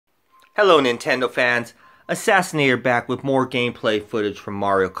Hello Nintendo fans, Assassinator back with more gameplay footage from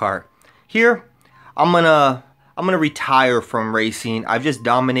Mario Kart. Here, I'm gonna retire from racing. I've just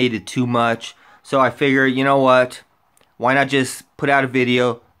dominated too much, so I figure, you know what? Why not just put out a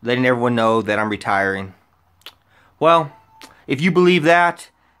video letting everyone know that I'm retiring? Well, if you believe that,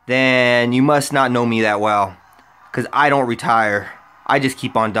 then you must not know me that well, because I don't retire. I just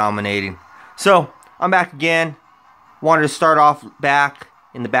keep on dominating. So, I'm back again. Wanted to start off back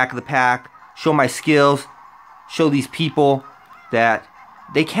in the back of the pack, show my skills, show these people that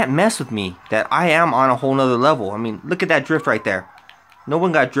they can't mess with me, that I am on a whole nother level. I mean, look at that drift right there. No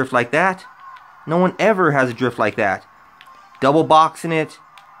one got drift like that. No one ever has a drift like that. Double boxing it.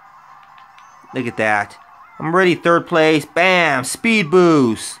 Look at that. I'm ready, third place. Bam! Speed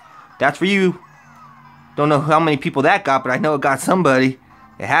boost. That's for you. Don't know how many people that got, but I know it got somebody.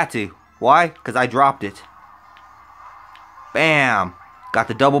 It had to. Why? Because I dropped it. Bam! Got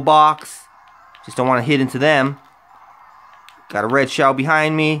the double box. Just don't want to hit into them. Got a red shell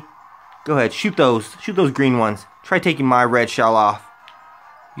behind me. Go ahead, shoot those. Shoot those green ones. Try taking my red shell off.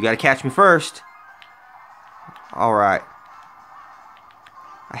 You got to catch me first. Alright.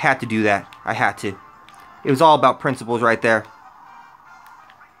 I had to do that. I had to. It was all about principles right there.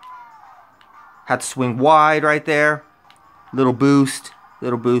 Had to swing wide right there. Little boost.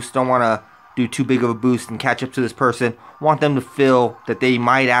 Little boost. Don't want to do too big of a boost and catch up to this person. Want them to feel that they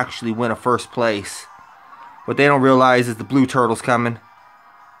might actually win a first place. What they don't realize is the blue turtle's coming.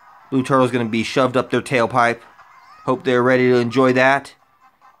 Blue turtle's going to be shoved up their tailpipe. Hope they're ready to enjoy that.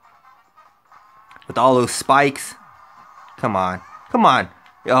 With all those spikes. Come on. Come on.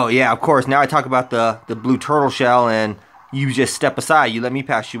 Oh yeah, of course. Now I talk about the blue turtle shell and you just step aside. You let me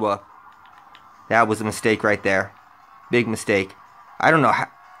pass you up. That was a mistake right there. Big mistake. I don't know how.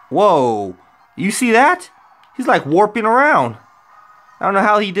 Whoa. You see that? He's like warping around. I don't know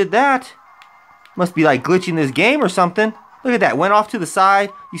how he did that. Must be like glitching this game or something. Look at that. Went off to the side.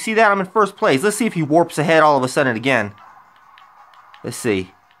 You see that? I'm in first place. Let's see if he warps ahead all of a sudden again. Let's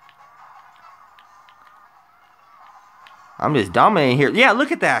see. I'm just dominating here. Yeah,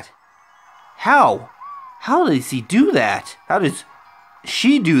 look at that. How? How does he do that? How does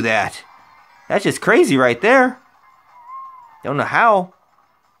she do that? That's just crazy right there. Don't know how.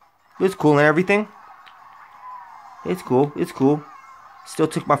 It's cool and everything. It's cool. It's cool. Still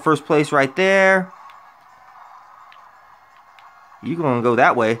took my first place right there. You gonna go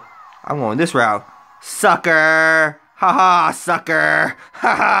that way. I'm going this route. Sucker! Haha, sucker!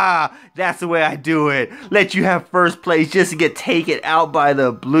 Haha! That's the way I do it. Let you have first place just to get taken out by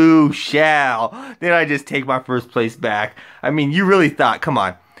the blue shell. Then I just take my first place back. I mean, you really thought, come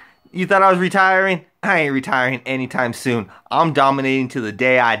on. You thought I was retiring? I ain't retiring anytime soon. I'm dominating to the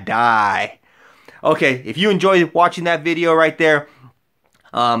day I die. Okay, if you enjoyed watching that video right there,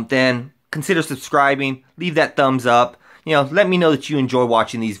 then consider subscribing. Leave that thumbs up. You know, let me know that you enjoy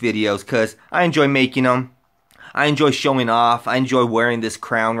watching these videos because I enjoy making them. I enjoy showing off. I enjoy wearing this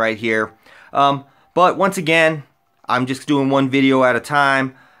crown right here. But once again, I'm just doing one video at a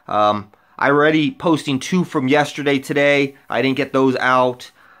time. I already posting 2 from yesterday today. I didn't get those out.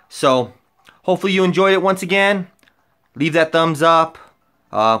 So, hopefully you enjoyed it once again. Leave that thumbs up.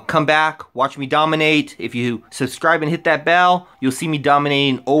 Come back, watch me dominate. If you subscribe and hit that bell, you'll see me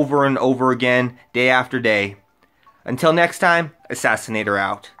dominating over and over again, day after day. Until next time, Assassinator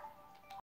out.